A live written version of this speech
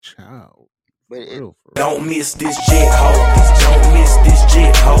child. But it, For real. Don't miss this jet ho. Don't miss this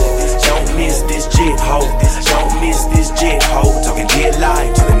jet ho. Don't miss this jet ho. Don't miss this jet ho. Talking jet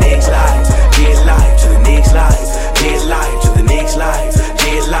life to the next life. Jet life to the next life. Jet life to the next life.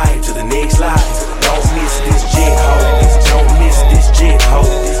 Jet life to the next life. Don't miss this jet ho. Don't miss this jet ho.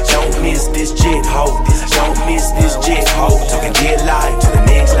 Don't miss this jet ho. Don't miss this jet ho. Talking jet life to the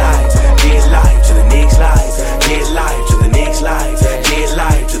next life. Jet life to the next life. Jet life to the next life. Jet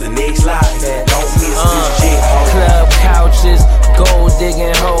life to the next life. Don't miss this jet ho. Club couches, gold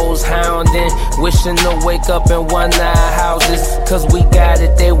digging hoes, hounding, wishing to wake up in one-eye houses, cause we got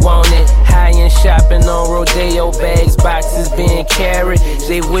it, they want it. High-end shopping on rodeo bags, boxes being carried.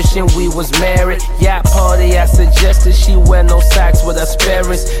 They wishing we was married. Yacht party, I suggested she wear no socks with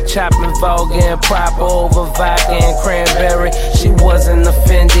asparagus. Chopping vulgar and proper over vodka and cranberry. She wasn't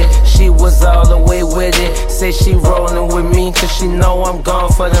offended, she was all the way with it. Say she rolling with me cause she know I'm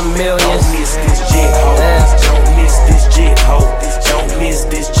gone for the millions. Don't miss this jet ho. Don't miss this jet ho. Don't miss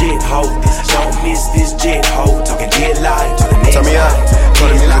this jet ho. Don't miss this jet ho. Talking jet life to the next life.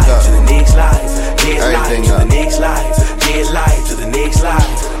 Jet life to the next life. Jet life to the next life. Jet life to the next life.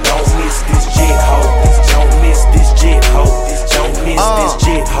 Don't miss this jet ho. Don't miss this jet ho. Don't miss this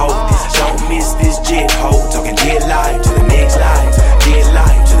jet ho. Don't miss this jet ho. Talking jet life to the next life. Jet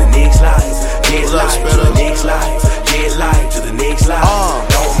life to the next life. Jet life to the next life. Jet life to the next life.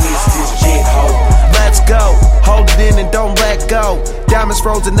 Don't miss this jet ho. Let's go, hold it in and don't let go. Diamonds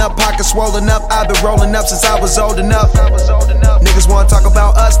frozen up, pockets swollen up. I've been rolling up since I was old enough. Niggas wanna talk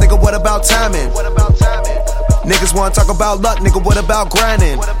about us, nigga, what about timing? Niggas wanna talk about luck, nigga, what about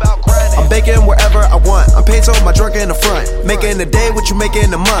grinding? I'm baking wherever I want. I'm paid so my drunk in the front. Making a day what you make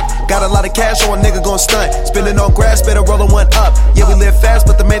in a month. Got a lot of cash, so a nigga gon' stunt. Spinning on grass, better rolling one up. Yeah, we live fast,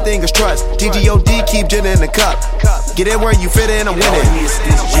 but the main thing is trust. GGOD, keep gin in the cup. Get in where you fit in, I'm winning. Don't miss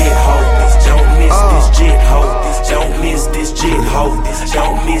this jet ho. Don't miss this jet ho. Don't miss this jet ho.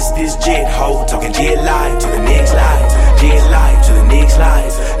 Don't miss this jet ho. Talking jet life to the next life. Jet life to the next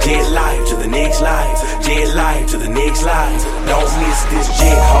life. Jet life to the next life. Jet life to the next life. Don't miss this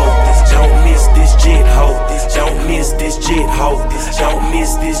jet ho. Don't miss this jet ho. Don't miss this jet ho. Don't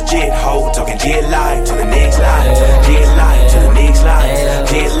miss this jet ho. Talking jet life to the next life. Jet life to the next life.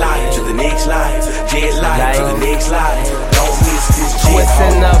 Jet life to the next life. Jet life to the next life. Don't miss this jet ho.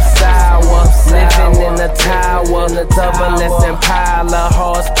 Twisting up sour, living in a tower, double less Impala,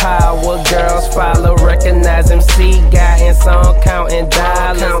 horsepower. Girls follow, recognize MC, got song counting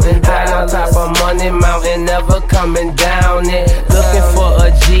dollars. High on top of money mountain, never coming down it. Looking for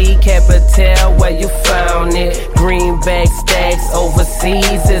a G, Capital, where you found it. Greenback stacks,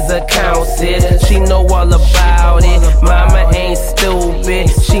 overseas is accounts it. She know all about it, mama ain't stupid.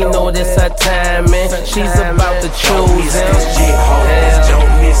 She know this her timing, she's about to choose him.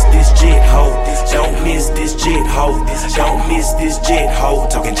 Don't miss this jet ho. Don't miss this jet ho. Don't miss this jet ho.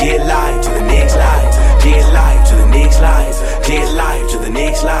 Talking jet life to the next life. Jet life to the next life. Jet life to the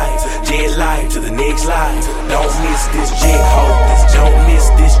next life. Jet life to the next life. Don't miss this jet ho. Don't miss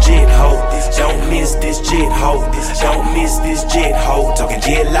this jet ho. Don't miss this jet ho. Don't miss this jet ho. Talking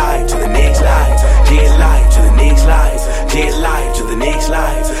jet life to the next life. Jet life to the next life. Jet life to the next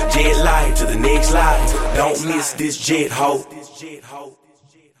life. Jet life to the next life. Don't miss this jet ho.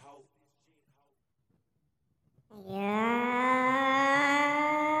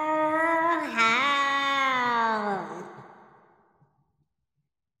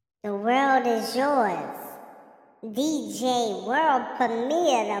 The world is yours. DJ world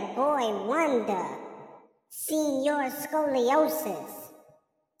premiere, the boy wonder. Senior scoliosis.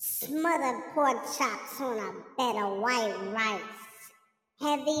 Smothered pork chops on a bed of white rice.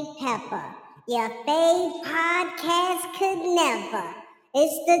 Heavy pepper. Your fave podcast could never.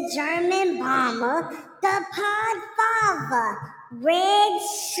 It's the German bomber, the podfather, red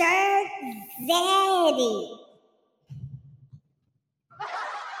shirt zaddy.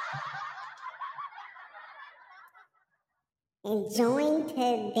 And join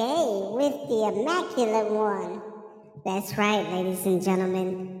today with the immaculate one. That's right, ladies and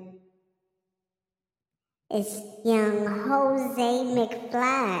gentlemen. It's young Jose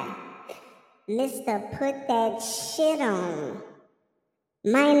McFly. Mr. Put That Shit On.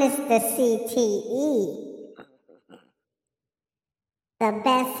 Minus the CTE. The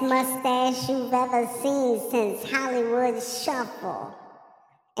best mustache you've ever seen since Hollywood Shuffle.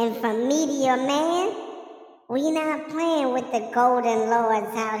 And from Meteor Man, we not playing with the golden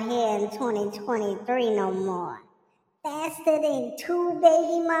lords out here in 2023 no more. Faster than two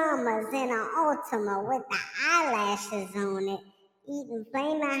baby mamas in an Ultima with the eyelashes on it. Eating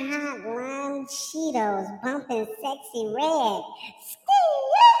flaming hot lime Cheetos, bumping sexy red. Ski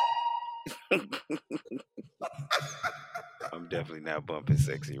I'm definitely not bumping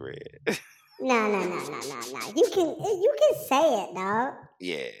Sexy Red. No. You can say it, dog.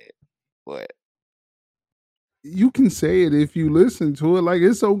 Yeah. What? You can say it if you listen to it. Like,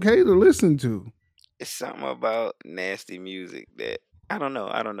 it's okay to listen to. It's something about nasty music that I don't know.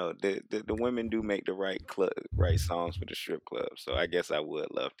 I don't know. The women do make the right songs for the strip club. So I guess I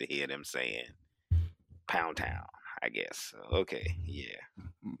would love to hear them saying Pound Town, I guess. So, okay, yeah.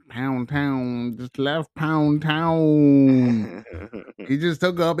 Pound Town just left Pound Town. He just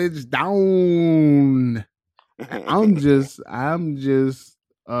took up its down. I'm just I'm just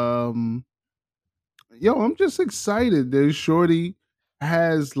excited that Shorty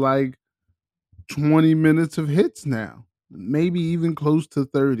has like 20 minutes of hits now. Maybe even close to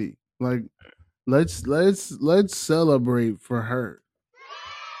 30. Like let's celebrate for her.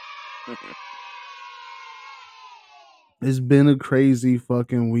 It's been a crazy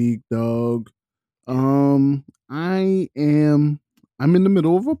fucking week, dog. I'm in the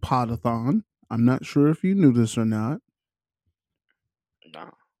middle of a podathon. I'm not sure if you knew this or not.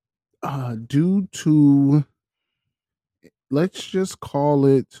 No. Due to let's just call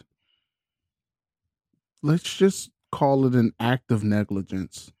it an act of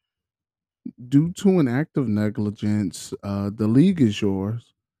negligence. Due to an act of negligence, the league is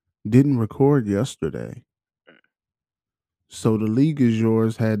yours didn't record yesterday. So the league is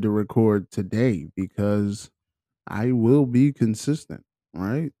yours had to record today because I will be consistent,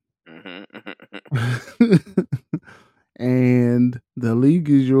 right? And the league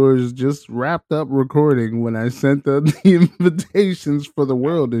is yours just wrapped up recording when I sent the invitations for the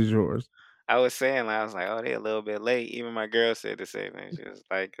world is yours. I was saying, I was like, oh, they're a little bit late. Even my girl said the same thing. She was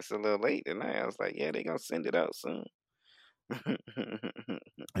like, it's a little late tonight. I was like, yeah, they gonna send it out soon.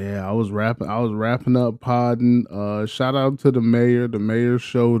 Yeah, I was wrapping up podding. Shout out to the mayor. The mayor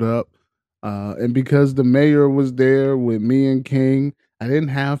showed up. And because the mayor was there with me and King, I didn't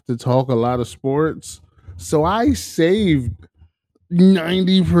have to talk a lot of sports. So I saved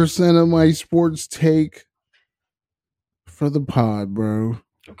 90% of my sports take for the pod, bro.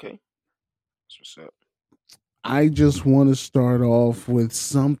 Okay. That's what's up. I just want to start off with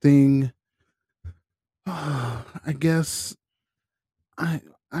something. I guess I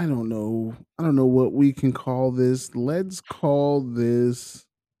don't know. I don't know what we can call this. Let's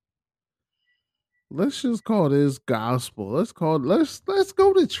just call this gospel. Let's go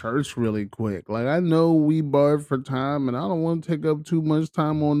to church really quick. Like, I know we barred for time and I don't want to take up too much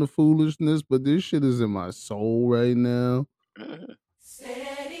time on the foolishness, but this shit is in my soul right now.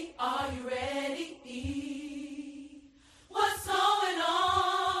 Steady, are you ready? What's going on?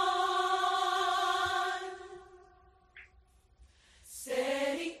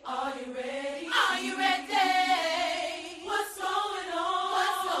 Steady, are you ready? Are you ready? What's going on?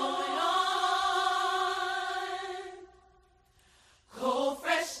 What's going on? Cold,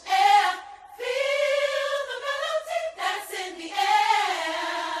 fresh air, feel the melody that's in the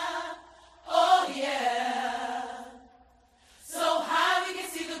air. Oh yeah. So high we can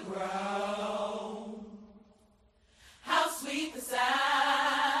see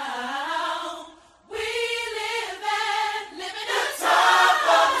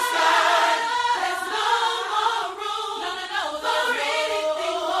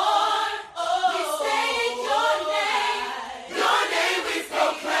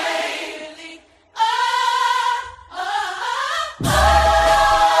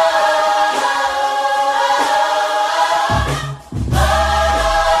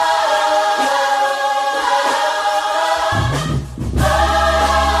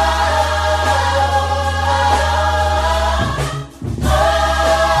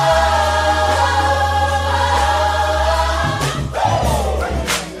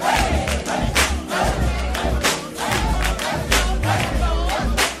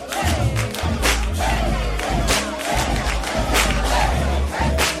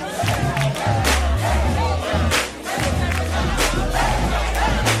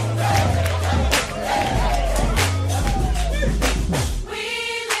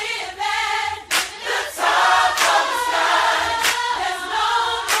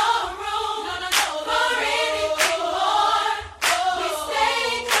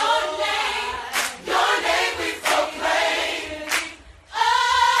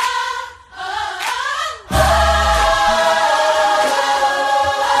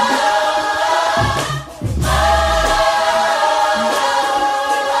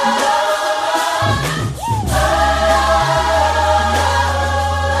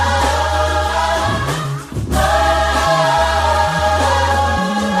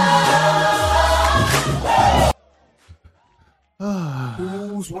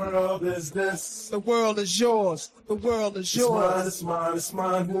world is this? The world is yours. The world is It's mine, yours. it's mine, it's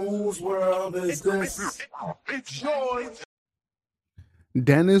mine. Whose world is this? It's yours.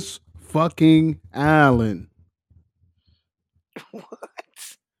 Dennis fucking Allen. What?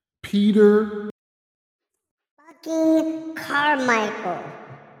 Peter Fucking Carmicheal.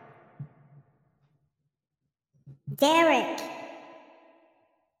 Derek.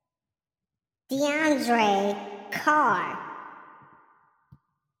 DeAndre Carr.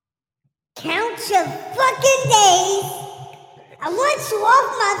 Count your fucking days. I want you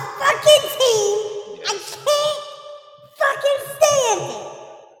off my fucking team. I can't fucking stand it.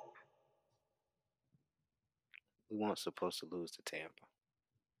 We weren't supposed to lose to Tampa.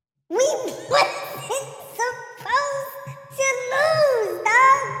 We wasn't supposed to lose,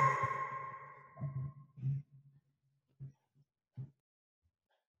 dog.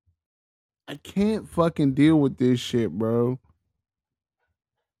 I can't fucking deal with this shit, bro.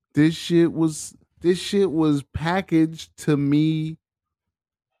 This shit was packaged to me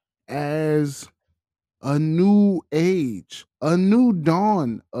as a new age, a new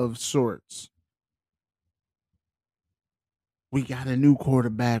dawn of sorts. We got a new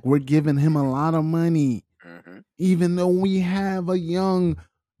quarterback. We're giving him a lot of money. Mm-hmm. Even though we have a young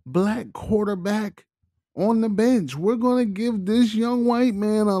black quarterback on the bench, we're going to give this young white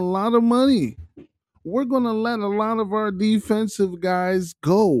man a lot of money. We're going to let a lot of our defensive guys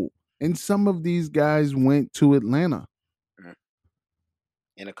go. And some of these guys went to Atlanta.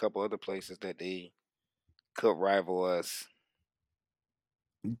 And a couple other places that they could rival us.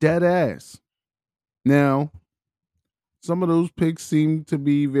 Dead ass. Now, some of those picks seem to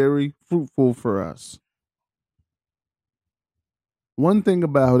be very fruitful for us. One thing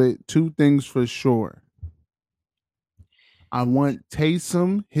about it, two things for sure. I want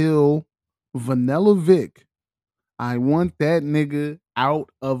Taysom Hill, Vanilla Vic. I want that nigga out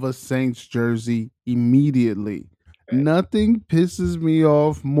of a Saints jersey immediately. Right. Nothing pisses me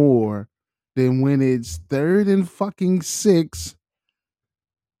off more than when it's 3rd and fucking 6,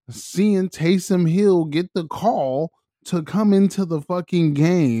 seeing Taysom Hill get the call to come into the fucking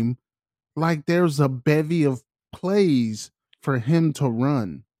game like there's a bevy of plays for him to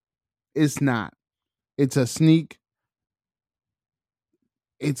run. It's not. It's a sneak.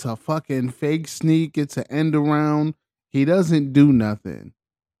 It's a fucking fake sneak. It's an end around. He doesn't do nothing.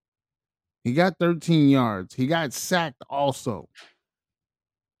 He got 13 yards. He got sacked also.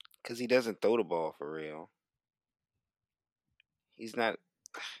 Because he doesn't throw the ball for real. He's not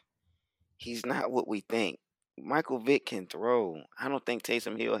what we think. Michael Vick can throw. I don't think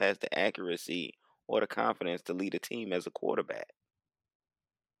Taysom Hill has the accuracy or the confidence to lead a team as a quarterback.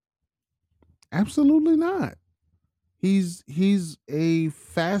 Absolutely not. He's a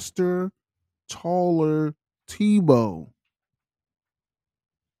faster, taller Tebow.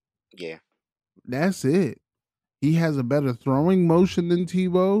 Yeah. That's it. He has a better throwing motion than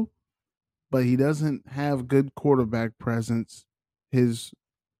Tebow, but he doesn't have good quarterback presence. His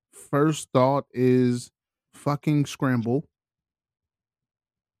first thought is fucking scramble.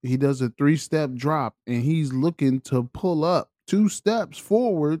 He does a 3-step drop and he's looking to pull up 2 steps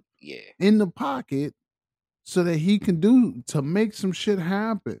forward in the pocket so that he can to make some shit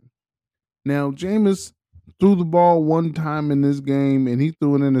happen. Now, Jameis threw the ball one time in this game and he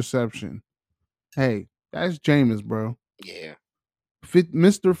threw an interception. Hey, that's Jameis, bro. Yeah.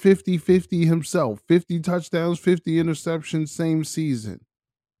 Mr. 50-50 himself. 50 touchdowns, 50 interceptions, same season.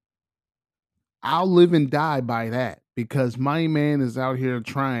 I'll live and die by that because my man is out here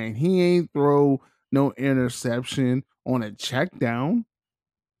trying. He ain't throw no interception on a check down.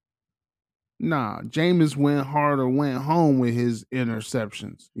 Nah, Jameis went hard or went home with his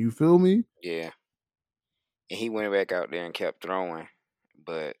interceptions. You feel me? Yeah. And he went back out there and kept throwing.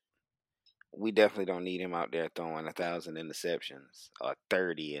 But we definitely don't need him out there throwing 1,000 interceptions or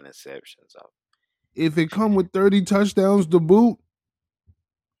 30 interceptions. If it come with 30 touchdowns to boot,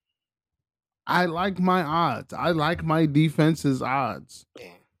 I like my odds. I like my defense's odds.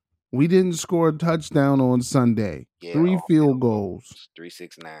 Yeah. We didn't score a touchdown on Sunday. Yeah, 3 field goals.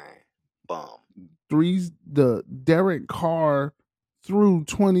 369. Bum. The Derek Carr threw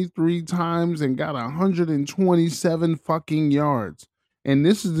 23 times and got 127 fucking yards. And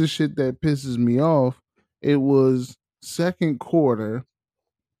this is the shit that pisses me off. It was second quarter.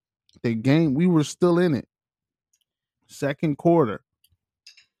 The game, we were still in it. Second quarter.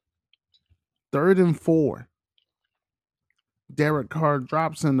 3rd and 4. Derek Carr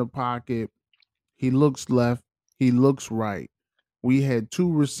drops in the pocket. He looks left. He looks right. We had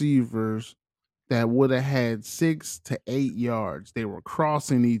 2 receivers that would have had 6 to 8 yards. They were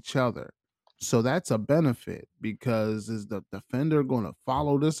crossing each other. So that's a benefit because is the defender going to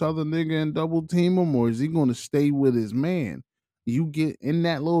follow this other nigga and double team him, or is he going to stay with his man? You get in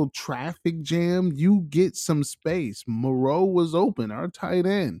that little traffic jam, you get some space. Moreau was open, our tight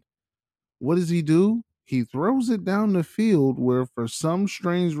end. What does he do? He throws it down the field where, for some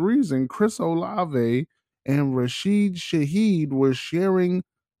strange reason, Chris Olave and Rashid Shaheed were sharing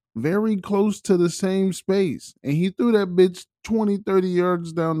very close to the same space. And he threw that bitch 20, 30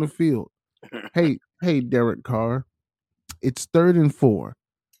 yards down the field. Hey, Derek Carr, it's 3rd and 4.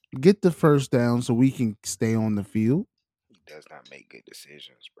 Get the first down so we can stay on the field. He does not make good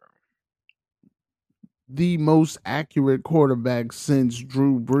decisions, bro. The most accurate quarterback since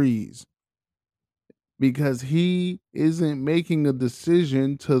Drew Brees, because he isn't making a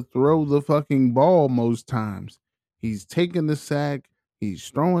decision to throw the fucking ball most times. He's taking the sack, he's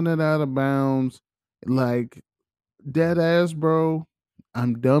throwing it out of bounds. Like, dead ass, bro.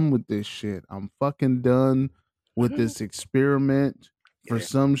 I'm done with this shit. I'm fucking done with this experiment. For Yeah.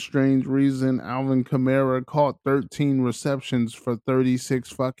 some strange reason, Alvin Kamara caught 13 receptions for 36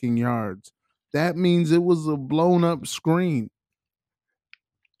 fucking yards. That means it was a blown up screen.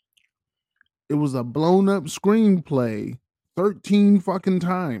 It was a blown up screenplay 13 fucking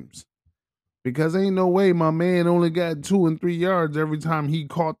times. Because ain't no way my man only got 2 and 3 yards every time he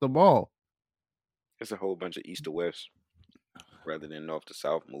caught the ball. It's a whole bunch of east to west rather than north to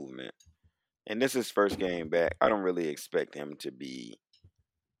south movement. And this is his first game back. I don't really expect him to be,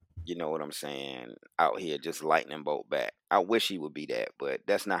 you know what I'm saying, out here just lightning bolt back. I wish he would be that, but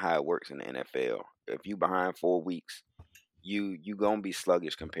that's not how it works in the NFL. If you behind 4 weeks, you gonna be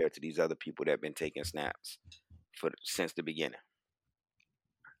sluggish compared to these other people that been taking snaps since the beginning.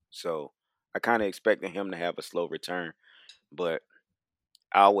 So I kind of expected him to have a slow return, but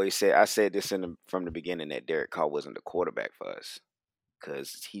I said this from the beginning that Derek Carr wasn't the quarterback for us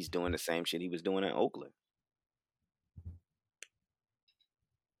because he's doing the same shit he was doing in Oakland.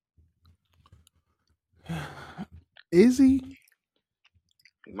 Is he?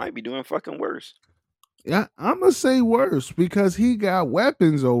 He might be doing fucking worse. Yeah, I'm gonna say worse because he got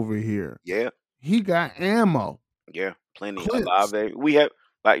weapons over here. Yeah, He got ammo. yeah, plenty. Clips. Olave, we have,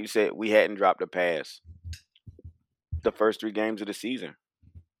 like you said, we hadn't dropped a pass the first 3 games of the season.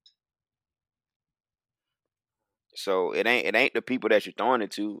 So it ain't the people that you're throwing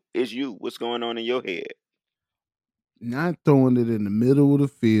it to. It's you. What's going on in your head? Not throwing it in the middle of the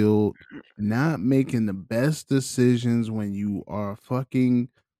field, not making the best decisions when you are fucking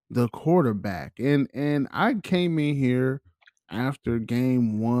the quarterback. And I came in here after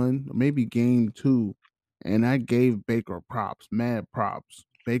game 1, maybe game 2, and I gave Baker props, mad props.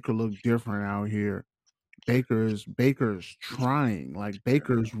 Baker looked different out here. Baker's trying. Like,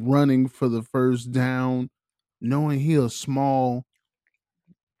 Baker's running for the first down, knowing he a small,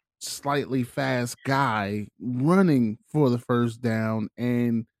 slightly fast guy running for the first down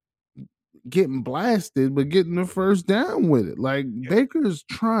and getting blasted, but getting the first down with it. Like, Yeah. Baker's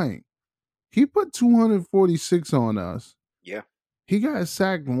trying. He put 246 on us. Yeah. He got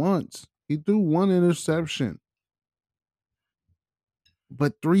sacked once. He threw 1 interception,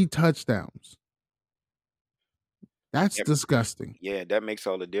 but 3 touchdowns. That's Yep. disgusting. Yeah, that makes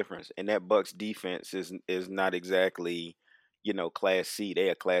all the difference. And that Bucks defense is not exactly, Class C. They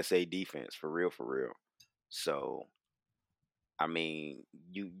a Class A defense for real, for real. So I mean,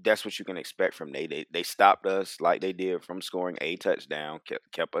 that's what you can expect from they stopped us like they did from scoring a touchdown,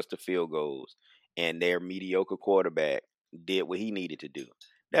 kept us to field goals, and their mediocre quarterback did what he needed to do.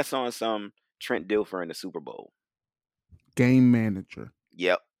 That's on some Trent Dilfer in the Super Bowl. Game manager.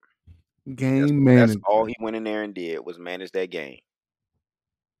 Yep. Game That's manager. all he went in there and did was manage that game.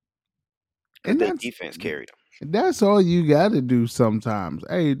 Because And their that's defense carried them. that's all you got to do sometimes.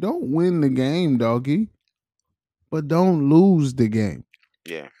 Hey, don't win the game, doggy, but don't lose the game.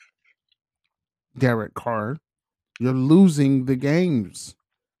 Yeah. Derek Carr, you're losing the games.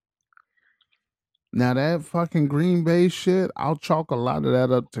 Now that fucking Green Bay shit, I'll chalk a lot of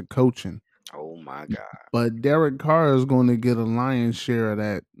that up to coaching. Oh my God. But Derek Carr is going to get a lion's share of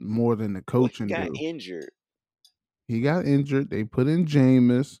that more than the Well, he coaching got do. injured. He got injured. They put in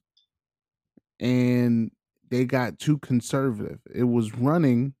Jameis, and they got too conservative. It was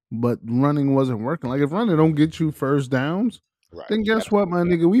running, but running wasn't working. Like, if running don't get you first downs, Right. then You guess gotta what, throw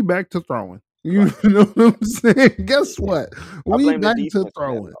my it. nigga? We back to throwing. You Right. know what I'm saying? Guess what? I We blame the back to defense in that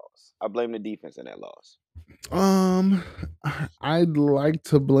throwing. loss. I blame the defense in that loss. I'd like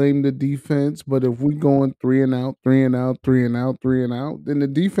to blame the defense, but if we going 3 and out, 3 and out, 3 and out, 3 and out, then the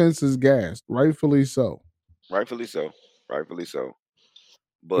defense is gassed, rightfully so. Rightfully so. Rightfully so.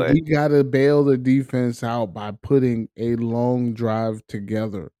 But We gotta bail the defense out by putting a long drive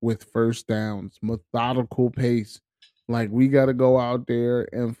together with first downs, methodical pace. Like we gotta go out there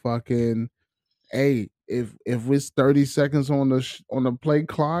and fucking hey, if it's 30 seconds on on the play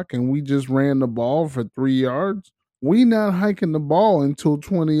clock and we just ran the ball for 3 yards, we not hiking the ball until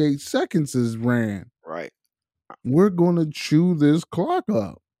 28 seconds is ran. right, We're gonna chew this clock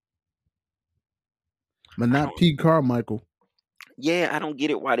up. But I not don't. Pete Carmichael. Yeah, I don't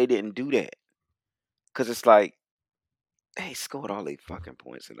get it why they didn't do that. Cause it's like they scored all 8 fucking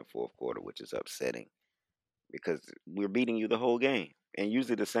points in the fourth quarter, which is upsetting. Because we're beating you the whole game, and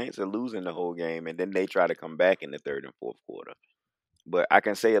usually the Saints are losing the whole game, and then they try to come back in the third and fourth quarter. But I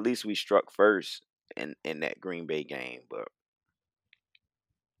can say at least we struck first in that Green Bay game. But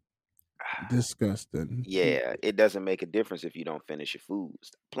Disgusting. yeah, it doesn't make a difference if you don't finish your food.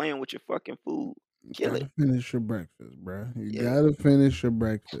 Stop playing with your fucking food. Kill it. Gotta finish your breakfast, bruh. You Yeah. gotta finish your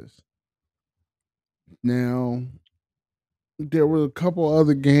breakfast. Now, there were a couple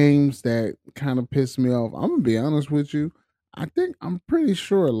other games that kind of pissed me off. I'm gonna be honest with you. I'm pretty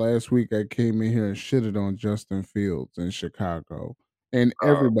sure last week I came in here and shitted on Justin Fields in Chicago, and Uh,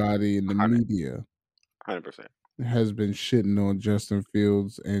 everybody in the 100, media 100%. has been shitting on Justin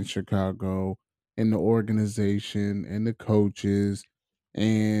Fields and Chicago and the organization and the coaches.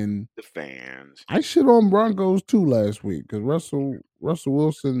 And The fans. I shit on Broncos too last week because Russell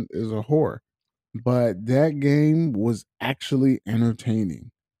Wilson is a whore. But that game was actually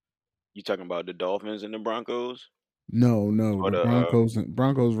entertaining. You talking about the Dolphins and the Broncos? No, Or the the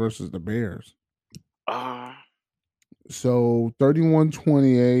Broncos versus the Bears. uh So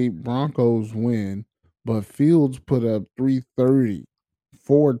 31-28, Broncos win, but Fields put up 330,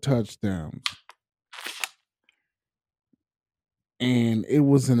 4 touchdowns. And it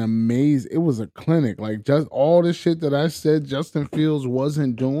was it was a clinic. Like just all the shit that I said Justin Fields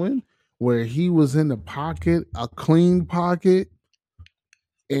wasn't doing, where he was in the pocket, a clean pocket,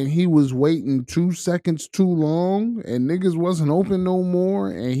 and he was waiting 2 seconds too long and niggas wasn't open no more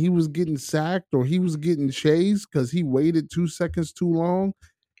and he was getting sacked or he was getting chased because he waited 2 seconds too long.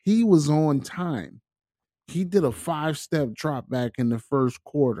 He was on time. He did a 5-step drop back in the first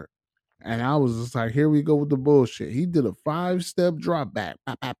quarter. And I was just like, here we go with the bullshit. He did a 5-step drop back.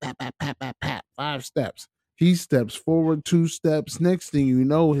 Pat, pat, pat, pat, pat, pat, pat, 5 steps. He steps forward 2 steps. Next thing you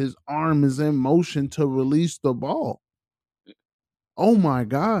know, his arm is in motion to release the ball. Oh my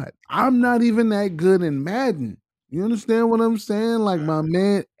God. I'm not even that good in Madden. You understand what I'm saying? Like, my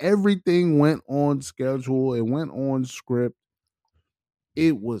man, everything went on schedule, it went on script.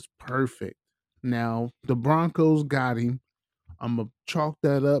 It was perfect. Now, the Broncos got him. I'm going to chalk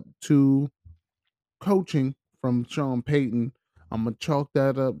that up to coaching from Sean Payton. I'm going to chalk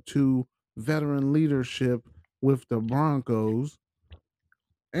that up to veteran leadership with the Broncos.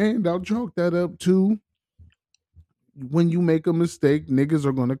 And I'll chalk that up to when you make a mistake, niggas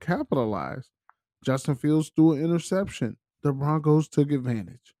are going to capitalize. Justin Fields threw an interception. The Broncos took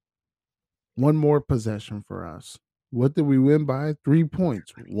advantage. One more possession for us. What did we win by? 3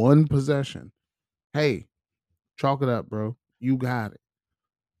 points. One possession. Hey, chalk it up, bro. You got it.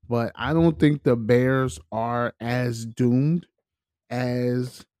 But I don't think the Bears are as doomed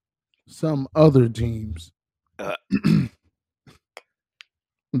as some other teams. uh,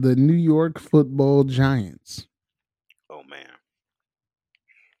 The New York Football Giants. oh man.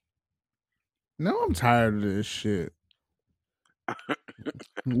 Now I'm tired of this shit.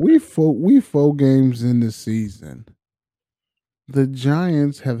 We four games in the season. The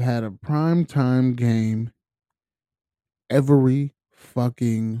Giants have had a prime time game every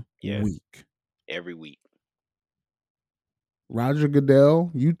fucking Yes. week. Every week. Roger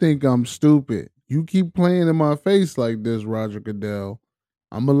Goodell, you think I'm stupid. You keep playing in my face like this, Roger Goodell.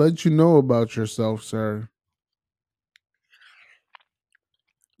 I'm going to let you know about yourself, sir.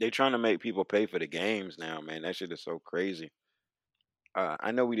 They trying to make people pay for the games now, man. That shit is so crazy.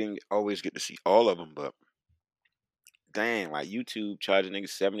 I know we didn't always get to see all of them, but dang, like YouTube charging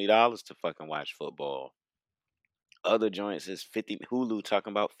niggas $70 to fucking watch football. Other joints is 50. Hulu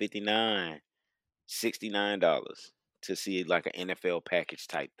talking about 59, $69 to see like an NFL package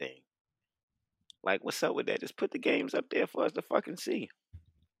type thing. Like, what's up with that? Just put the games up there for us to fucking see.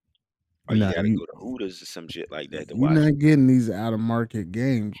 Or you Nah, gotta go to Hooters or some shit like that to you're watch it. not getting these out of market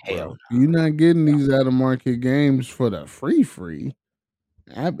games, Hell bro. no. You're not getting these out of market games for the free.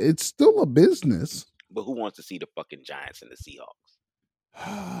 It's still a business. But who wants to see the fucking Giants and the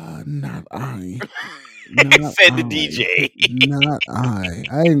Seahawks? Not I. Not Said the I. DJ. Not I.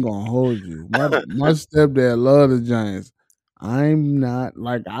 I ain't gonna hold you. My stepdad love the Giants. I'm not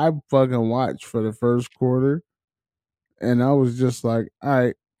like I fucking watched for the first quarter, and I was just like, all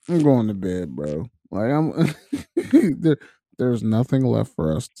right, I'm going to bed, bro. Like I'm there's nothing left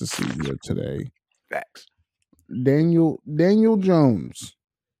for us to see here today. Facts. Daniel Jones.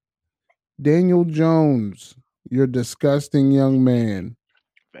 Daniel Jones, you're disgusting young man.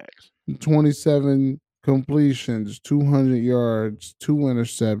 Facts. 27 completions, 200 yards, 2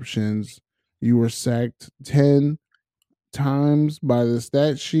 interceptions. You were sacked 10 times by the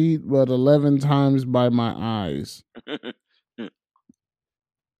stat sheet, but 11 times by my eyes.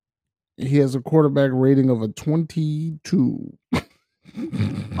 He has a quarterback rating of a 22.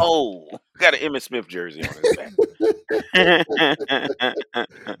 Oh, got an Emmitt Smith jersey on his back.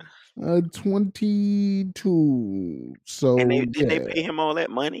 A 22. And So, didn't they yeah, pay him all that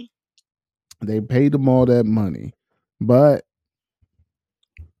money? they paid him all that money. But,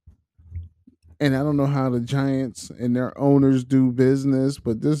 and I don't know how the Giants and their owners do business,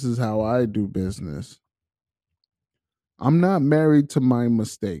 but this is how I do business. I'm not married to my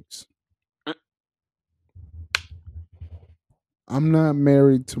mistakes. I'm not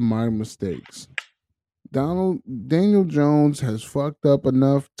married to my mistakes. Daniel Jones has fucked up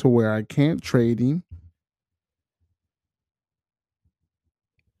enough to where I can't trade him.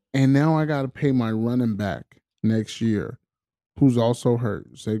 And now I got to pay my running back next year, who's also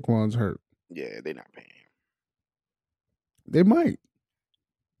hurt. Saquon's hurt. Yeah, they're not paying him. They might.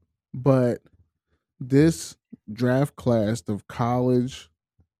 But this draft class of college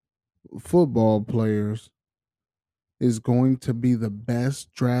football players is going to be the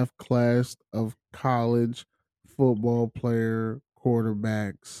best draft class of college football player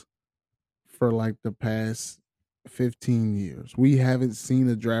quarterbacks for like the past 15 years. We haven't seen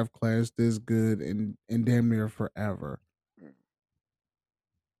a draft class this good in damn near forever.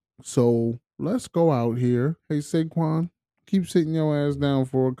 So let's go out here. Hey Saquon, keep sitting your ass down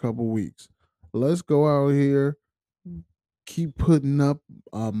for a couple weeks. Let's go out here, keep putting up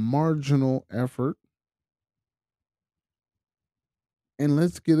a marginal effort, and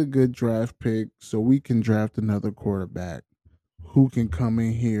let's get a good draft pick so we can draft another quarterback who can come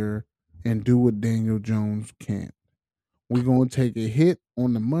in here and do what Daniel Jones can't. We're going to take a hit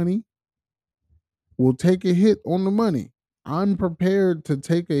on the money. We'll take a hit on the money. I'm prepared to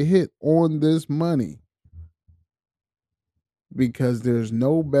take a hit on this money because there's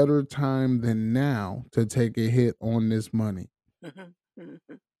no better time than now to take a hit on this money.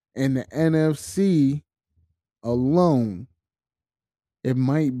 In the NFC alone, it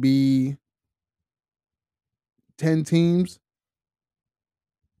might be 10 teams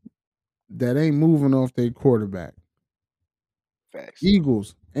that ain't moving off their quarterback. Facts.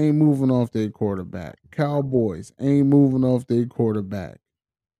 Eagles ain't moving off their quarterback. Cowboys ain't moving off their quarterback.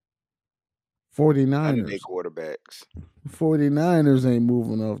 None of their 49ers. quarterbacks. 49ers ain't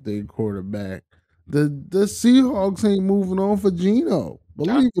moving off their quarterback. The Seahawks ain't moving off of Geno.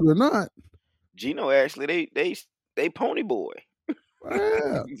 Believe it or not. Gino actually they pony boy.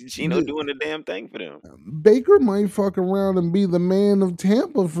 Yeah. Gino doing the damn thing for them. Baker might fuck around and be the man of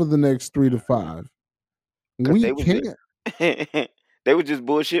Tampa for the next 3 to 5. We can't. They was just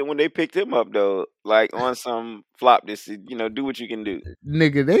bullshit when they picked him up though. Like on some flop this, do what you can do.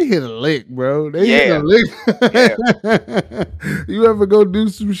 Nigga, they hit a lick, bro. They hit Yeah. a lick. Yeah. You ever go do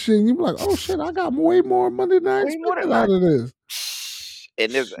some shit and you be like, oh shit, I got way more money than I Way more expected than out of this.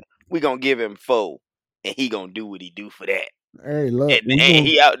 And we gonna give him 4, and he gonna do what he do for that. Hey, look, And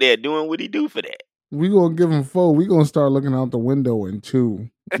he out there doing what he do for that. we gonna give him 4. We gonna start looking out the window in 2,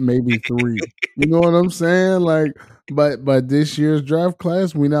 maybe 3. You know what I'm saying? Like, but this year's draft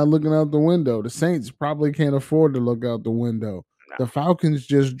class, we not looking out the window. The Saints probably can't afford to look out the window. The Falcons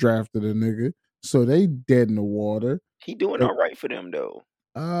just drafted a nigga, so they dead in the water. He doing all right for them though.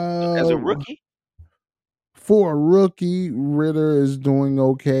 As a rookie. For a rookie, Ritter is doing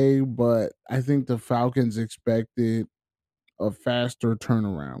okay, but I think the Falcons expected a faster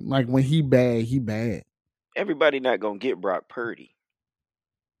turnaround. Like when he bad, he bad. Everybody not gonna get Brock Purdy.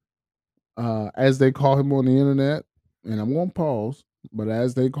 As they call him on the internet, and I'm gonna pause, but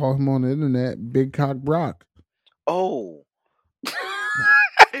as they call him on the internet, Big Cock Brock. Oh.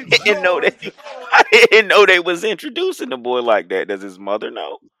 I didn't know they was introducing the boy like that. Does his mother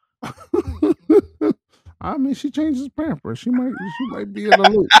know? I mean, she changed his pamper. She might be in the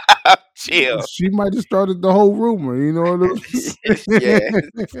loop. Chill. She might have started the whole rumor. You know what I'm saying?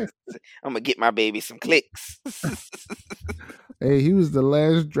 Yeah. I'm gonna get my baby some clicks. Hey, he was the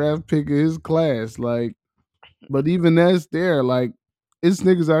last draft pick of his class. Like, but even that's there. Like, it's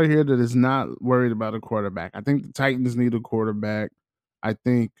niggas out here that is not worried about a quarterback. I think the Titans need a quarterback. I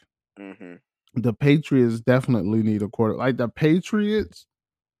think the Patriots definitely need a quarterback. Like the Patriots.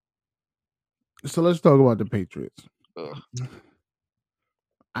 So let's talk about the Patriots. Ugh.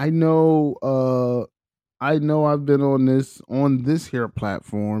 I know I've been on this here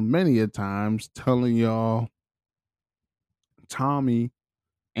platform many a times telling y'all Tommy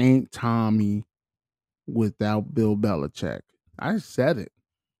ain't Tommy without Bill Belichick. I said it.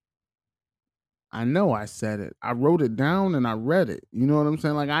 I know I said it. I wrote it down and I read it. You know what I'm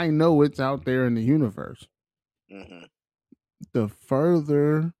saying? Like I know it's out there in the universe. Hmm. The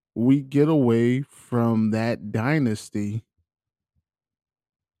further we get away from that dynasty,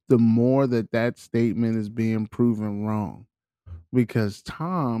 the more that statement is being proven wrong. Because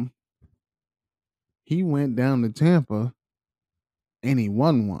Tom, he went down to Tampa and he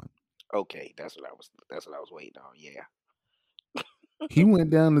won one. Okay, that's what I was. That's what I was waiting on. Yeah, He went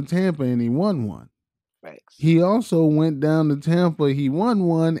down to Tampa and he won one. facts. He also went down to Tampa, he won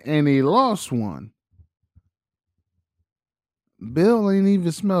one and he lost one. Bill ain't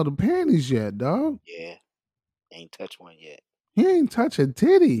even smelled the panties yet, dog. Yeah, ain't touched one yet He ain't touch a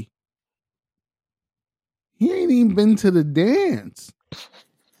titty. He ain't even been to the dance.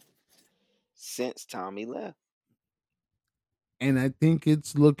 since Tommy left. And I think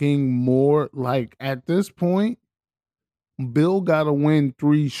it's looking more like at this point, Bill got to win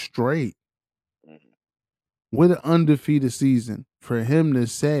 3 straight Hmm. with an undefeated season for him to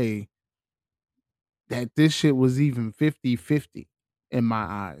say that this shit was even 50-50 in my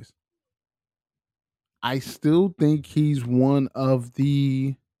eyes. I still think he's one of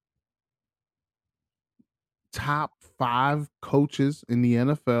the top 5 coaches in the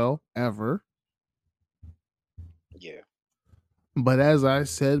NFL ever. Yeah, But as I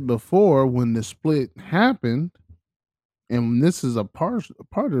said before, when the split happened, and this is a part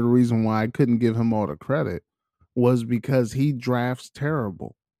of the reason why I couldn't give him all the credit, was because he drafts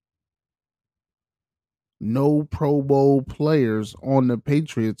terrible. No Pro Bowl players on the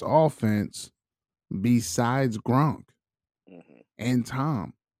Patriots offense besides Gronk hmm, and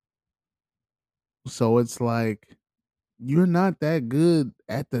Tom. So it's like you're not that good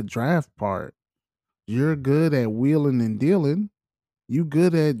at the draft part. You're good at wheeling and dealing. You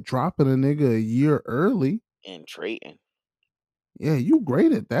good at dropping a nigga a year early. and trading. Yeah, you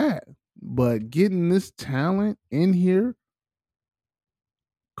great at that. But getting this talent in here,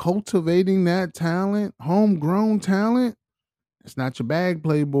 cultivating that talent, homegrown talent, it's not your bag,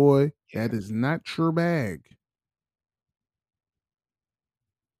 Playboy. Yeah, That is not your bag.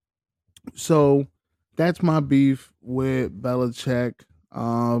 So that's my beef with Belichick.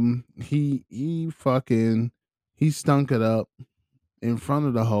 He stunk it up in front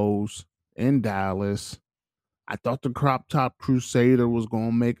of the hoes in Dallas. I thought the crop top crusader was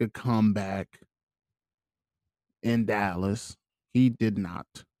gonna make a comeback in Dallas. He did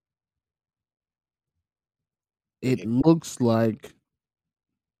not. It yeah. looks like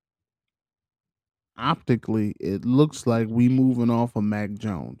optically, it looks like we moving off of Mac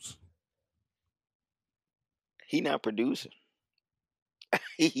Jones. He not producing.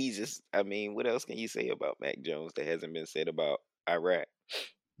 He's just. I mean, what else can you say about Mac Jones that hasn't been said about Iraq?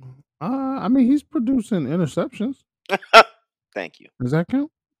 I mean, he's producing interceptions. Thank you. Does that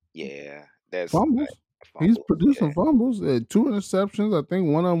count? Yeah, that's Fumbles. He's fumbles. Yeah, producing fumbles. 2 interceptions. I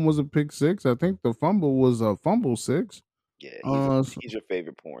think one of them was a pick six. I think the fumble was a fumble six. yeah. So- He's your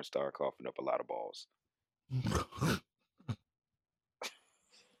favorite porn star coughing up a lot of balls.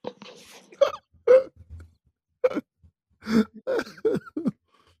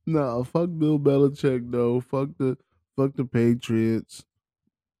 no, fuck Bill Belichick though. Fuck the Patriots.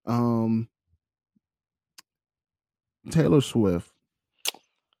 Um, Taylor Swift.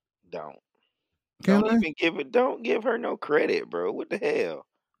 Don't Can I even give it. Don't give her no credit, bro. What the hell?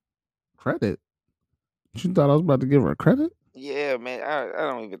 credit? You thought I was about to give her credit? Yeah, man. I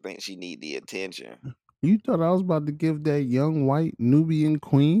don't even think she need the attention. You thought I was about to give that young white Nubian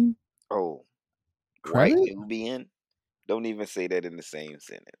queen Oh, white credit? Nubian. Don't even say that in the same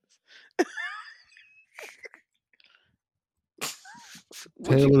sentence.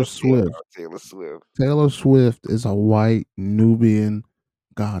 What you Taylor gonna say Swift. about Taylor Swift? Taylor Swift is a white Nubian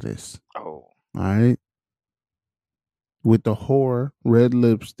goddess. Oh, All right. With the whore red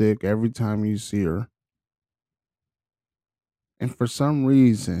lipstick every time you see her. And for some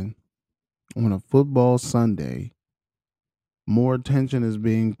reason, on a football Sunday, more attention is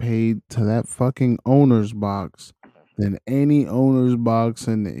being paid to that fucking owner's box than any owner's box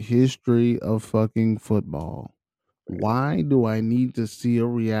in the history of fucking football. Why do I need to see a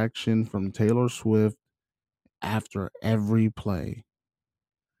reaction from Taylor Swift after every play?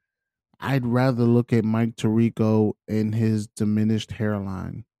 I'd rather look at Mike Tirico and his diminished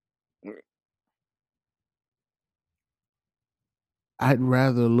hairline. I'd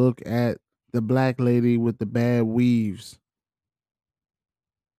rather look at The black lady with the bad weaves.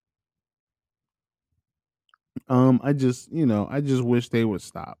 I just wish they would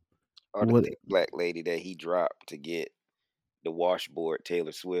stop. Or the What? thick black lady that he dropped to get the washboard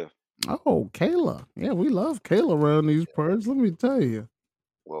Taylor Swift. Oh, Kayla. Yeah, we love Kayla around these parts. Let me tell you.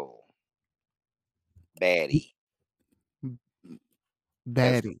 Whoa, baddie.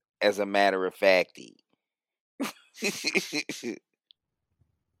 As Baddie. as a matter of facty.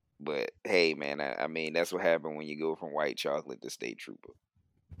 But hey, man, I mean that's what happened when you go from white chocolate to state trooper.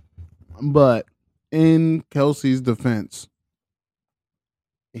 But in Kelsey's defense,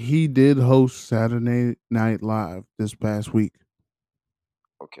 he did host Saturday Night Live this past week.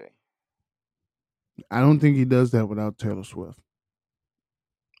 Okay. I don't think he does that without Taylor Swift.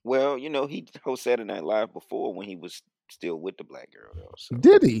 Well, he hosted Saturday Night Live before when he was still with the black girl, though. So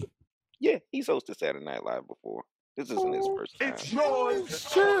Did he? yeah, he's hosted Saturday Night Live before. This isn't his Oh, first time.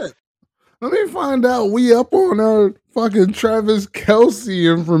 shit. Let me find out. We up on our fucking Travis Kelsey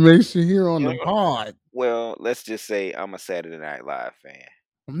information here on the pod. Well, let's just say I'm a Saturday Night Live fan.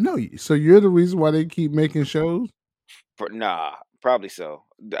 No, so you're the reason why they keep making shows? Nah, probably so.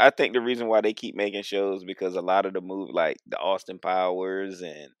 I think the reason why they keep making shows because a lot of the movie, like the Austin Powers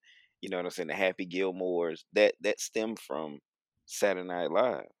and you know what I'm saying, the Happy Gilmores, that stem from Saturday Night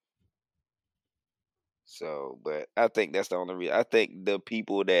Live. So, but I think that's the only reason. I think the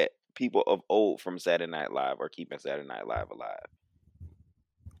people of old from Saturday Night Live are keeping Saturday Night Live alive.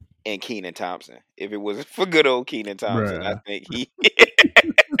 And Keenan Thompson. If it wasn't for good old Keenan Thompson, I Bruh. think he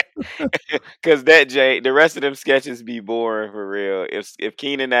because the rest of them sketches be boring for real. If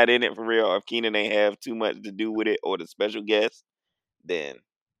Keenan not in it for real, or if Keenan ain't have too much to do with it, or the special guest, then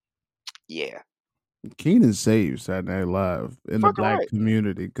yeah, Keenan saved Saturday Night Live in the fucking black right.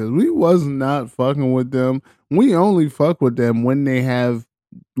 community because we was not fucking with them. We only fuck with them when they have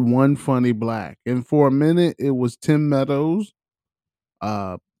one funny black. And for a minute, it was Tim Meadows,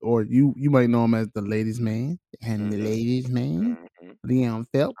 or you might know him as the ladies' man and the hmm ladies' man, hmm Leon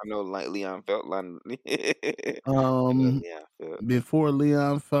Phelps. I know, like Leon felt like I love Um, Leon Phelps. before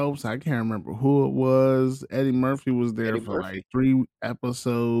Leon Phelps, I can't remember who it was. Eddie Murphy was there Eddie for like Murphy. 3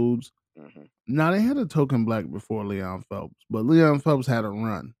 episodes. hmm Now they had a token black before Leon Phelps, but Leon Phelps had a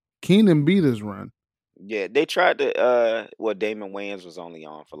run. Keenan beat his run. Yeah, they tried to. Well, Damon Wayans was only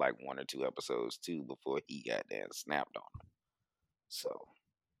on for like 1 or 2 episodes too before he got there and snapped on him.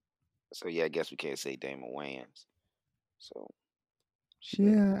 So, yeah, I guess we can't say Damon Wayans. So, shit.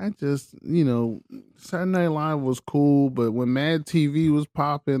 Yeah, I just Saturday Night Live was cool, but when Mad TV was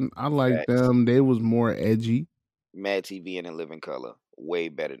popping, I liked Facts. them. They was more edgy. Mad TV and In Living Color way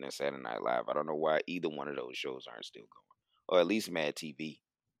better than Saturday Night Live. I don't know why either one of those shows aren't still going, or at least Mad TV.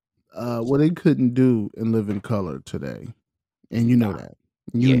 What they couldn't do in Living Color today, and you know Nah, that.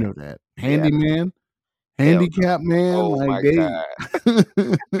 You yeah, know that. yeah, Handyman, hell no. handicap man, Oh like my they. god!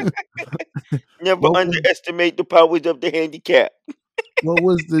 Never what was underestimate the powers of the handicap. what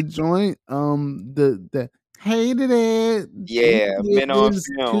was the joint? The hated it. We Yeah, did Men on this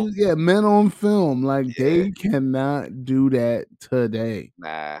Film. too. Yeah, men on film. Like Yeah, they cannot do that today.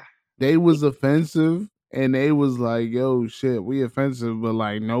 nah. They was offensive and they was like, yo, shit, we offensive, but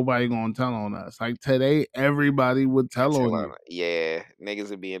like nobody gonna tell on us. Like today, everybody would tell on you. Yeah, niggas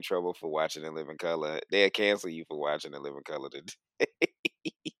would be in trouble for watching In Living Color. They'll cancel you for watching In Living Color today.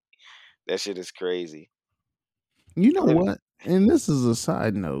 That shit is crazy. You know Living, what? And this is a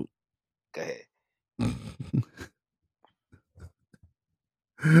side note. go ahead.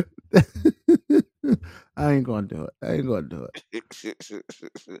 I ain't gonna do it. I ain't gonna do it.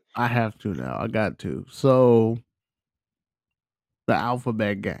 I have to now. I got to. So the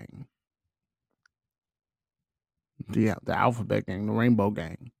Alphabet Gang. The Alphabet Gang, the Rainbow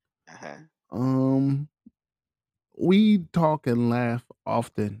Gang. Uh-huh. Um, we talk and laugh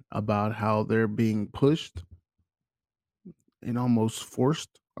often about how they're being pushed and almost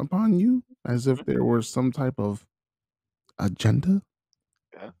forced upon you as if Mhm. there was some type of agenda.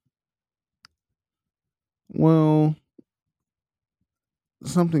 Yeah. Well,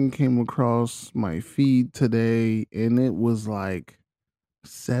 something came across my feed today and it was like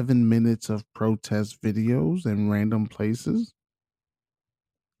 7 minutes of protest videos in random places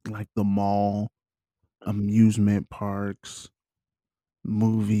like the mall, amusement parks,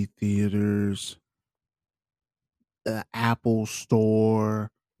 movie theaters, the Apple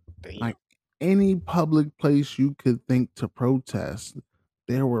store, Damn. like any public place you could think to protest.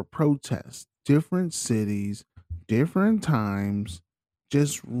 There were protests, different cities, different times,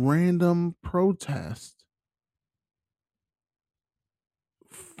 just random protests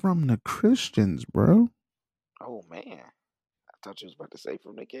from the Christians, bro. Oh man. I thought you was about to say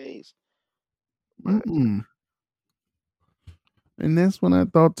from the gays. But Mm-mm. And that's when I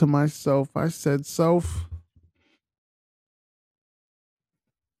thought to myself, I said, self,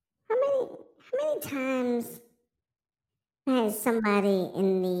 How many times has somebody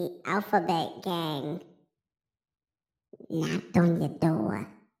in the alphabet gang knocked on your door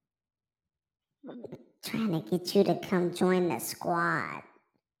trying to get you to come join the squad?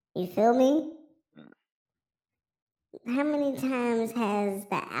 You feel me? How many times has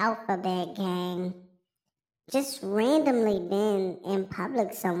the alphabet gang just randomly been in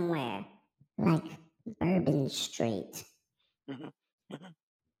public somewhere, like Bourbon Street,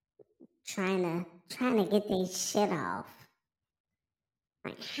 trying to get their shit off?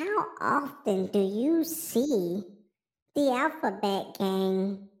 Like, how often do you see the alphabet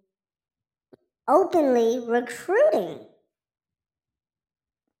gang openly recruiting?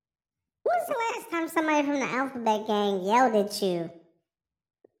 When's the last time somebody from the alphabet gang yelled at you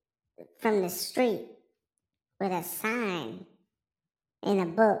from the street with a sign in a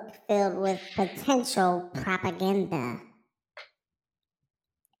book filled with potential propaganda?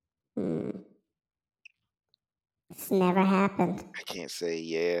 It's never happened. I can't say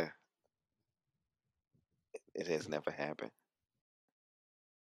yeah. It has never happened.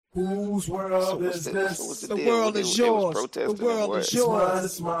 Whose So world what's is the this? so what's the The deal? world is They was yours. The protesting and world what? is It's mine, yours.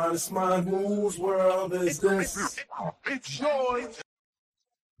 it's mine, it's mine. Whose world is this? It's yours.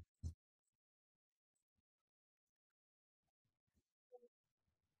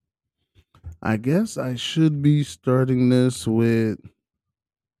 I guess I should be starting this with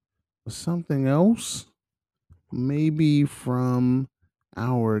something else. Maybe from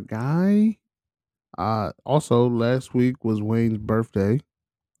our guy. Also, last week was Wayne's birthday.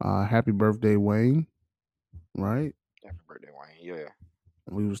 Happy birthday, Wayne. Right? Happy birthday, Wayne. Yeah.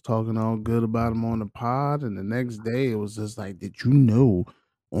 We was talking all good about him on the pod, and the next day it was just like, did you know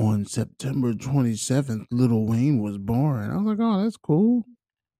on September 27th, Little Wayne was born? I was like, oh, that's cool.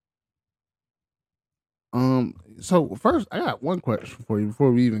 So first, I got one question for you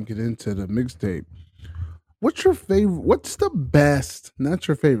before we even get into the mixtape. What's your favorite? What's the best? Not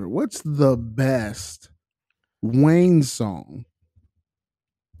your favorite. What's the best Wayne song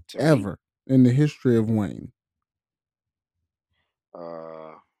To me, ever in the history of Wayne?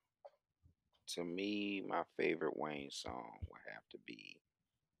 uh, my favorite Wayne song would have to be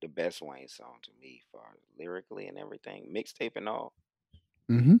the best Wayne song to me, for lyrically and everything, mixtape and all.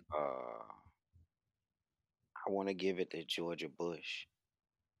 Mm-hmm. Uh, I want to give it to Georgia Bush.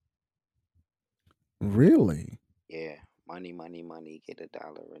 Really? Yeah, money, money, money, get a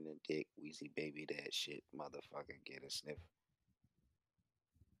dollar in the dick, Weezy baby, that shit, motherfucker, get a sniff.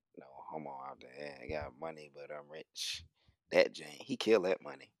 No homo out there. I got money, but I'm rich. That Jane, he killed that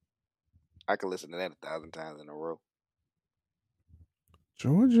money. I could listen to that 1,000 times in a row.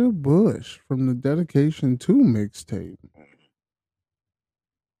 Georgia Bush from the Dedication 2 mixtape.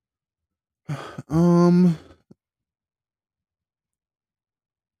 Um,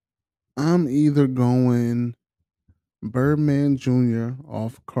 I'm either going Birdman Jr.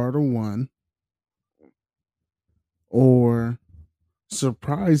 off Carter 1 or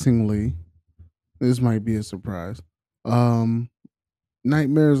surprisingly, this might be a surprise.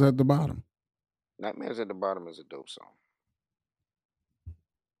 Nightmares at the Bottom. Nightmares at the Bottom is a dope song.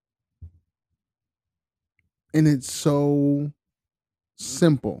 And it's so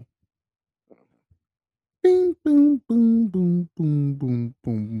simple. Bing, boom, boom, boom, boom, boom,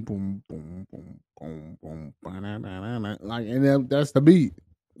 boom, boom, boom, boom, boom, boom, ba-da-da-da-da. Like, and that's the beat.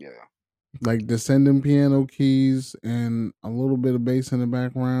 Yeah, Like descending piano keys and a little bit of bass in the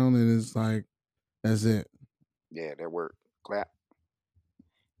background, and it's like that's it. yeah, that work. Clap,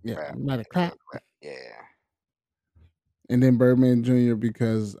 Yeah, clap, let it clap. clap. Yeah, And then Birdman Jr.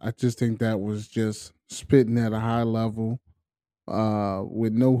 because I just think that was just spitting at a high level,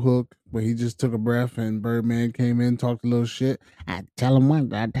 with no hook, but he just took a breath and Birdman came in, talked a little shit. I tell him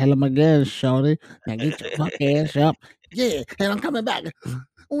once, I tell him again, shorty. Now get your fuck ass up. Yeah, and I'm coming back.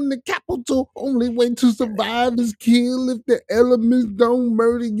 On the capital, only way to survive is kill. If the elements don't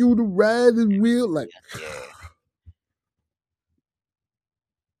murder you, the ride is real. Like yeah,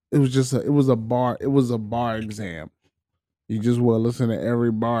 it was just it was a bar exam. You just will listen to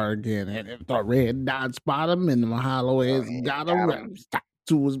every bar again. And if the red dot spot him and the Mahalo go has ahead, got got him, him. stop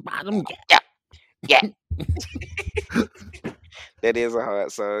to his bottom. Yeah, yeah. That is a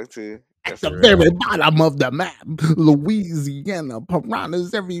hard song too. At That's the a real very hard. bottom of the map, Louisiana,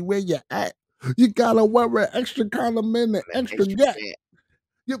 piranhas everywhere you at. You gotta wear an extra condiment and That extra extra gat. fat.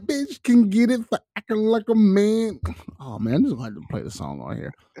 Your bitch can get it for acting like a man. Oh man, I'm just gonna have to play the song on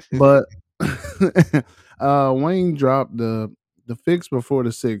here. But Wayne dropped the fix before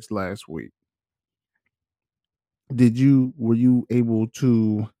the six last week. were you able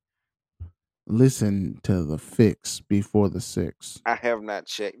to listen to the fix before the six? I have not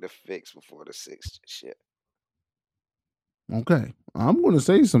checked the fix before the sixth shit. Okay. I'm gonna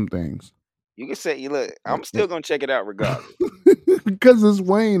say some things. You can say, you look, I'm still gonna check it out regardless. Because it's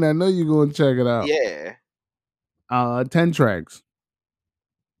Wayne. I know you're gonna check it out. Yeah. 10 tracks.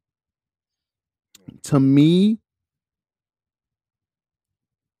 To me,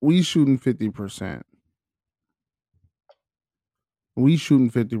 we shooting 50%. We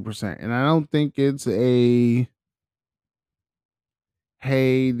shooting 50%. And I don't think it's a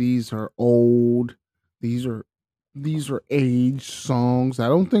hey, these are old, these are aged songs. I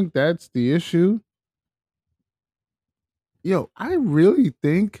don't think that's the issue. Yo, I really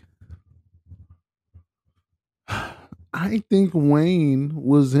think I think Wayne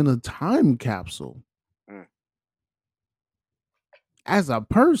was in a time capsule Mm. as a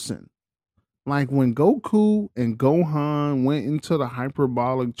person. Like when Goku and Gohan went into the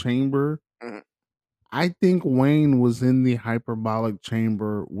hyperbolic chamber, Mhm. I think Wayne was in the hyperbolic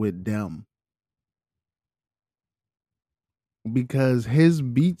chamber with them because his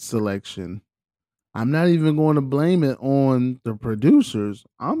beat selection, I'm not even going to blame it on the producers.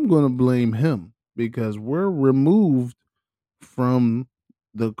 I'm going to blame him because we're removed from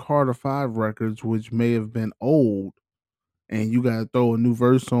the Carter 5 records, which may have been old. And you got to throw a new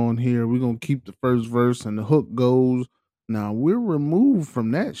verse on here. We're going to keep the first verse and the hook goes. Now we're removed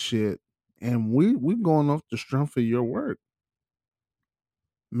from that shit. And we're going off the strength of your work.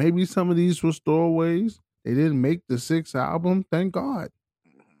 Maybe some of these were stowaways. They didn't make the sixth album. Thank God.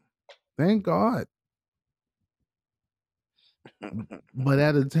 Thank God. But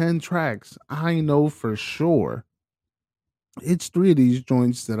out of 10 tracks, I know for sure it's 3 of these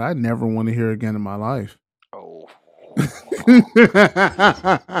joints that I never want to hear again in my life. Oh.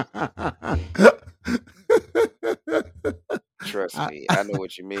 Trust me, I know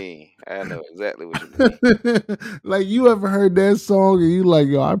what you mean. I know exactly what you mean. Like you ever heard that song and you like,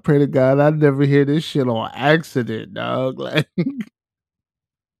 yo, I pray to God I never hear this shit on accident, dog. Like,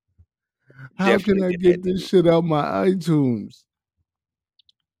 how can Definitely I did that get to this shit out my iTunes?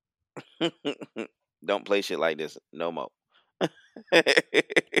 me. Don't play shit like this no more.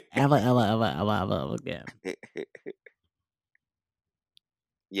 Ever again.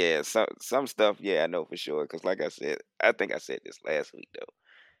 Yeah, some stuff, yeah, I know for sure. Cause like I said, I think I said this last week though.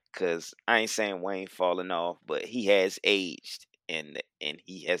 Cause I ain't saying Wayne falling off, but he has aged, and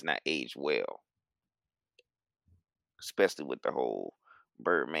he has not aged well, especially with the whole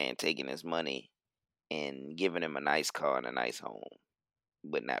Birdman taking his money and giving him a nice car and a nice home,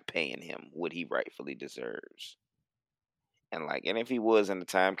 but not paying him what he rightfully deserves. And if he was in the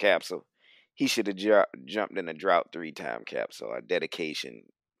time capsule, he should have jumped in a drought 3 time capsule, a dedication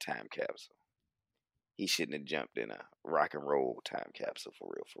time capsule. He shouldn't have jumped in a rock and roll time capsule for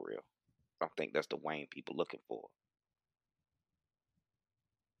real, for real. I don't think that's the Wayne people looking for.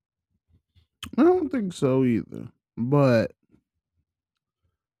 I don't think so either. But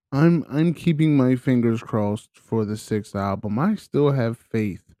I'm keeping my fingers crossed for the sixth album. I still have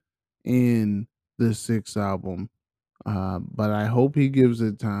faith in the sixth album. But I hope he gives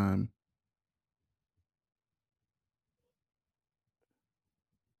it time.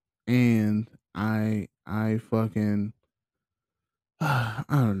 And I fucking I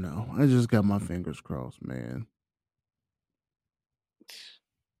don't know. I just got my fingers crossed, man.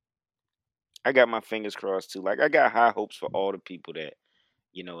 I got my fingers crossed too. Like I got high hopes for all the people that,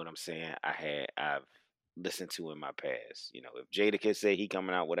 you know what I'm saying, I've listened to in my past. If Jada can say he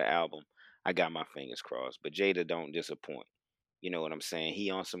coming out with an album, I got my fingers crossed. But Jada don't disappoint. You know what I'm saying? He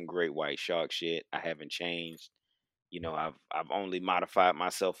on some great white shark shit. I haven't changed. I've only modified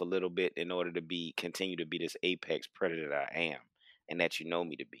myself a little bit in order to continue to be this apex predator that I am and that you know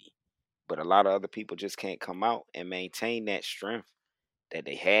me to be. But a lot of other people just can't come out and maintain that strength that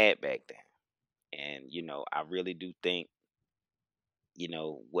they had back then. And I really do think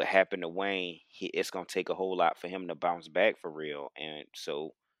what happened to Wayne, it's gonna take a whole lot for him to bounce back for real. And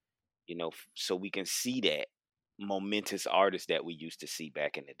so we can see that momentous artist that we used to see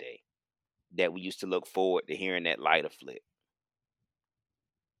back in the day, that we used to look forward to hearing that lighter flip.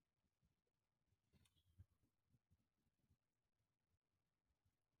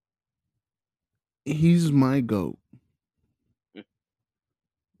 He's my goat. Mm.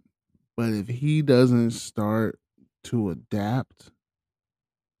 But if he doesn't start to adapt,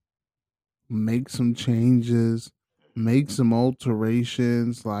 make some changes, make some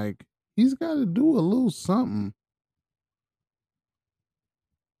alterations, like he's got to do a little something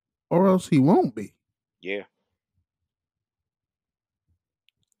or else he won't be. Yeah.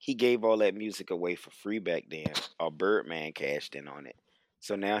 he gave all that music away for free back then. Or Birdman cashed in on it.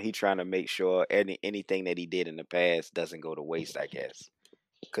 So now he trying to make sure anything that he did in the past doesn't go to waste, I guess.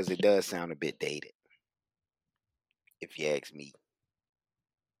 Because it does sound a bit dated, if you ask me.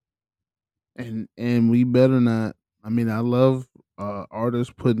 And we better not. I mean, I love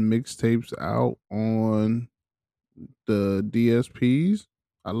artists putting mixtapes out on the DSPs.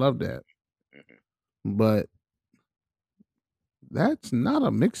 I love that, Hmm. but that's not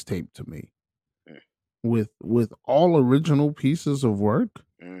a mixtape to me. With all original pieces of work,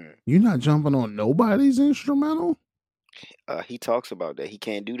 Mm. you're not jumping on nobody's instrumental. He talks about that. He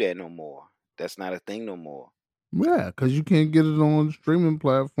can't do that no more. That's not a thing no more. Yeah, because you can't get it on streaming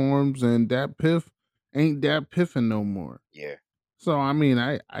platforms, and that piff ain't that piffing no more. Yeah, So I mean,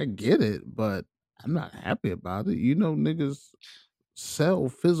 I get it, but I'm not happy about it. You know, niggas sell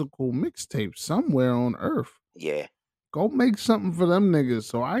physical mixtapes somewhere on earth. yeah, Go make something for them niggas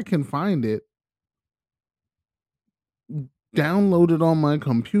so I can find it, download it on my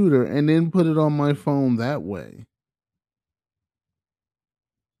computer, and then put it on my phone that way.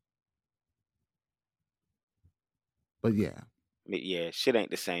 But yeah, yeah. Shit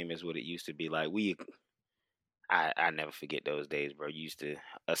ain't the same as what it used to be. Like I never forget those days, bro. You used to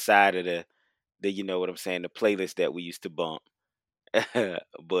aside of the you know what I'm saying, the playlist that we used to bump,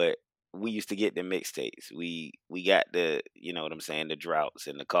 but we used to get the mixtapes. We got the you know what I'm saying, the droughts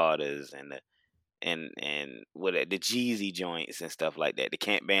and the Carters and the Jeezy joints and stuff like that. The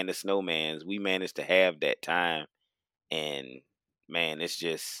Can't Ban the Snowmans. We managed to have that time, and man,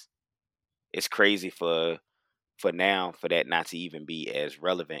 it's crazy for now for that not to even be as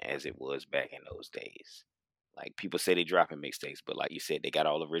relevant as it was back in those days. Like people say they dropping mixtapes, but like you said, they got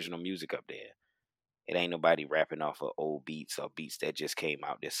all original music up there. It ain't nobody rapping off of old beats or beats that just came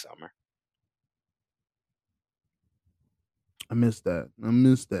out this summer. I miss that. I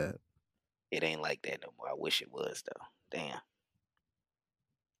miss that. It ain't like that no more. I wish it was though. Damn.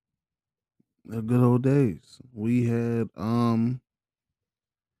 The good old days. We had I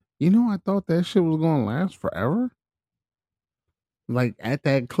thought that shit was gonna last forever. Like at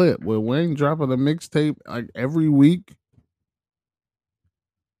that clip where Wayne dropping a mixtape like every week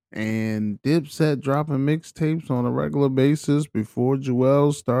and Dipset dropping mixtapes on a regular basis before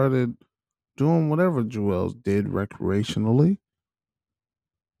Joel started doing whatever Joel did recreationally.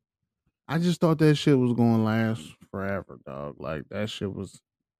 I just thought that shit was gonna last forever, dog. Like that shit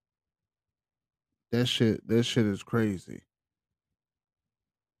is crazy.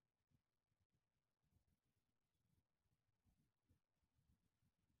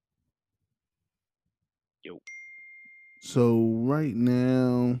 Yo. So right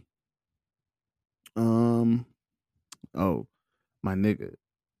now, um oh my nigga.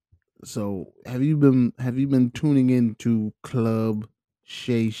 So have you been tuning into Club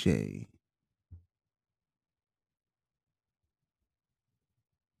Shay Shay?